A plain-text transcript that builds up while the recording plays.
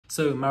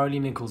So Maralee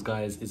Nicols,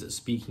 guys, is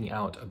speaking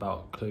out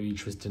about Khloe,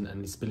 Tristan,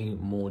 and spilling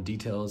more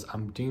details.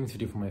 I'm doing this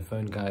video for my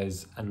phone,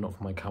 guys, and not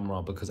for my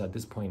camera, because at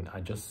this point,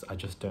 I just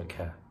don't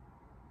care.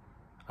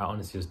 I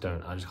honestly just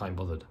don't. I just can't be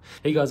bothered.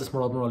 Hey guys, it's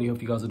Maralee.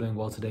 Hope you guys are doing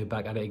well today.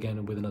 Back at it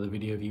again with another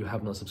video. If you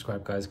have not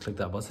subscribed, guys, click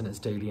that button. It's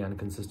daily and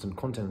consistent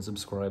content.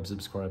 Subscribe.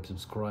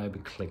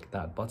 Click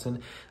that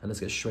button. And let's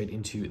get straight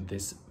into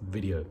this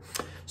video.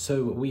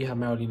 So we have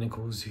Maralee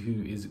Nicols,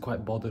 who is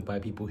quite bothered by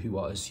people who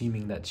are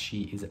assuming that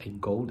she is a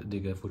gold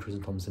digger for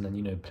Tristan Thompson and,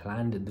 you know,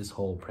 planned this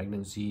whole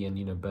pregnancy and,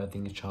 you know,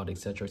 birthing a child,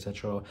 etc.,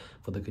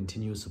 for the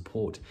continuous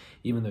support.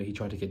 Even though he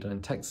tried to get done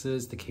in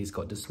Texas, the case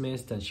got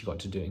dismissed and she got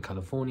to do it in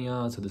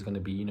California. So there's going to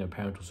be, you know,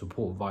 parental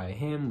support via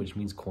him, which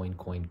means coin.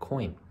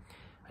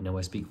 I know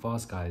I speak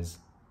fast, guys.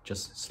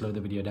 Just slow the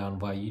video down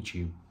via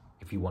YouTube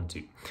if you want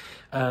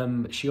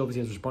to. She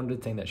obviously has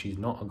responded saying that she's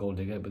not a gold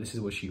digger, but this is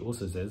what she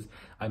also says.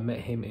 I met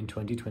him in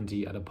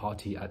 2020 at a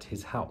party at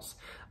his house.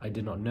 I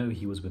did not know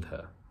he was with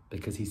her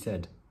because he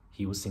said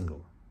he was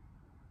single.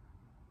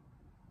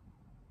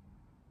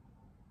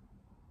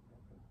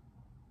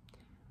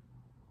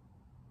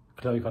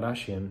 Khloe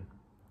Kardashian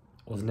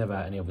was never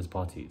at any of his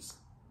parties.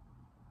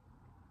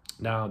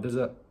 Now, there's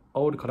an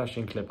old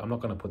Kardashian clip. I'm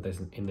not going to put this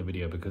in the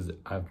video because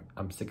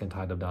I'm sick and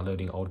tired of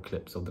downloading old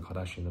clips of the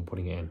Kardashians and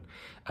putting it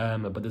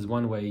in. But there's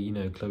one way, you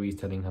know, Khloe's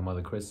telling her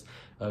mother, Chris,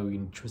 oh,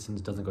 Tristan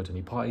doesn't go to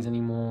any parties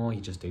anymore. He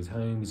just stays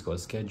home. He's got a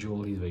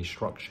schedule. He's very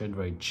structured,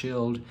 very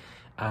chilled.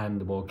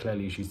 And, well,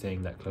 clearly she's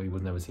saying that Khloe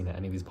was never seen at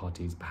any of these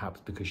parties,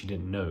 perhaps because she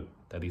didn't know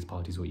that these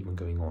parties were even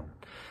going on.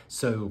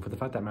 So for the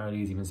fact that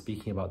Maralee is even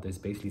speaking about this,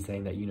 basically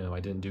saying that, you know,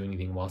 I didn't do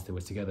anything whilst they were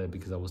together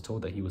because I was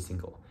told that he was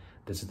single.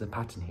 This is the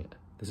pattern here.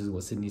 This is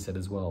what Sydney said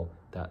as well,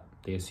 that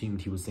they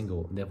assumed he was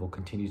single and therefore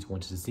continued to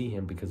want to see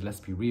him because, let's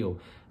be real,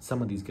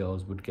 some of these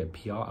girls would get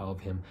PR out of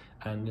him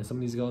and some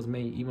of these girls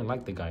may even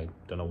like the guy.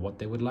 Don't know what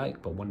they would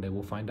like, but one day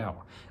we'll find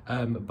out.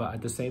 But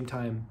at the same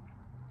time,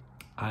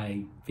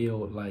 I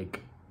feel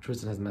like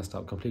Tristan has messed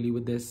up completely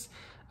with this.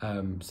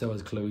 So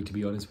has Khloe, to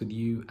be honest with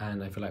you,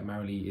 and I feel like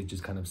Maralee is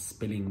just kind of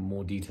spilling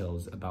more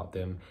details about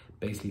them,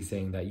 basically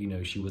saying that, you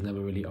know, she was never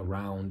really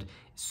around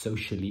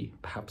socially,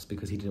 perhaps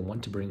because he didn't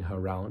want to bring her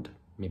around.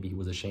 Maybe he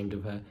was ashamed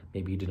of her.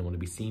 Maybe he didn't want to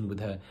be seen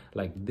with her.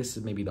 Like, this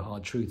is maybe the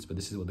hard truths, but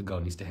this is what the girl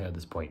needs to hear at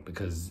this point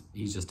because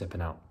he's just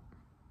stepping out.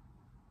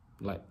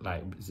 Like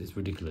it's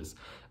ridiculous.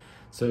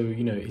 So,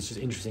 you know, it's just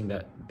interesting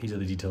that these are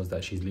the details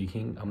that she's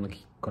leaking. I'm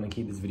gonna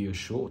keep this video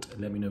short.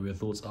 Let me know what your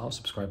thoughts are.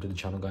 Subscribe to the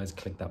channel, guys.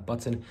 Click that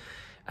button.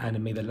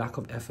 And may the lack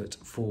of effort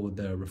for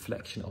the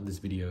reflection of this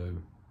video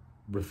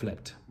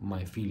reflect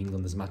my feelings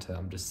on this matter.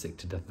 I'm just sick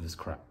to death of this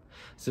crap.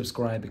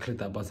 Subscribe, click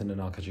that button,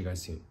 and I'll catch you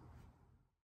guys soon.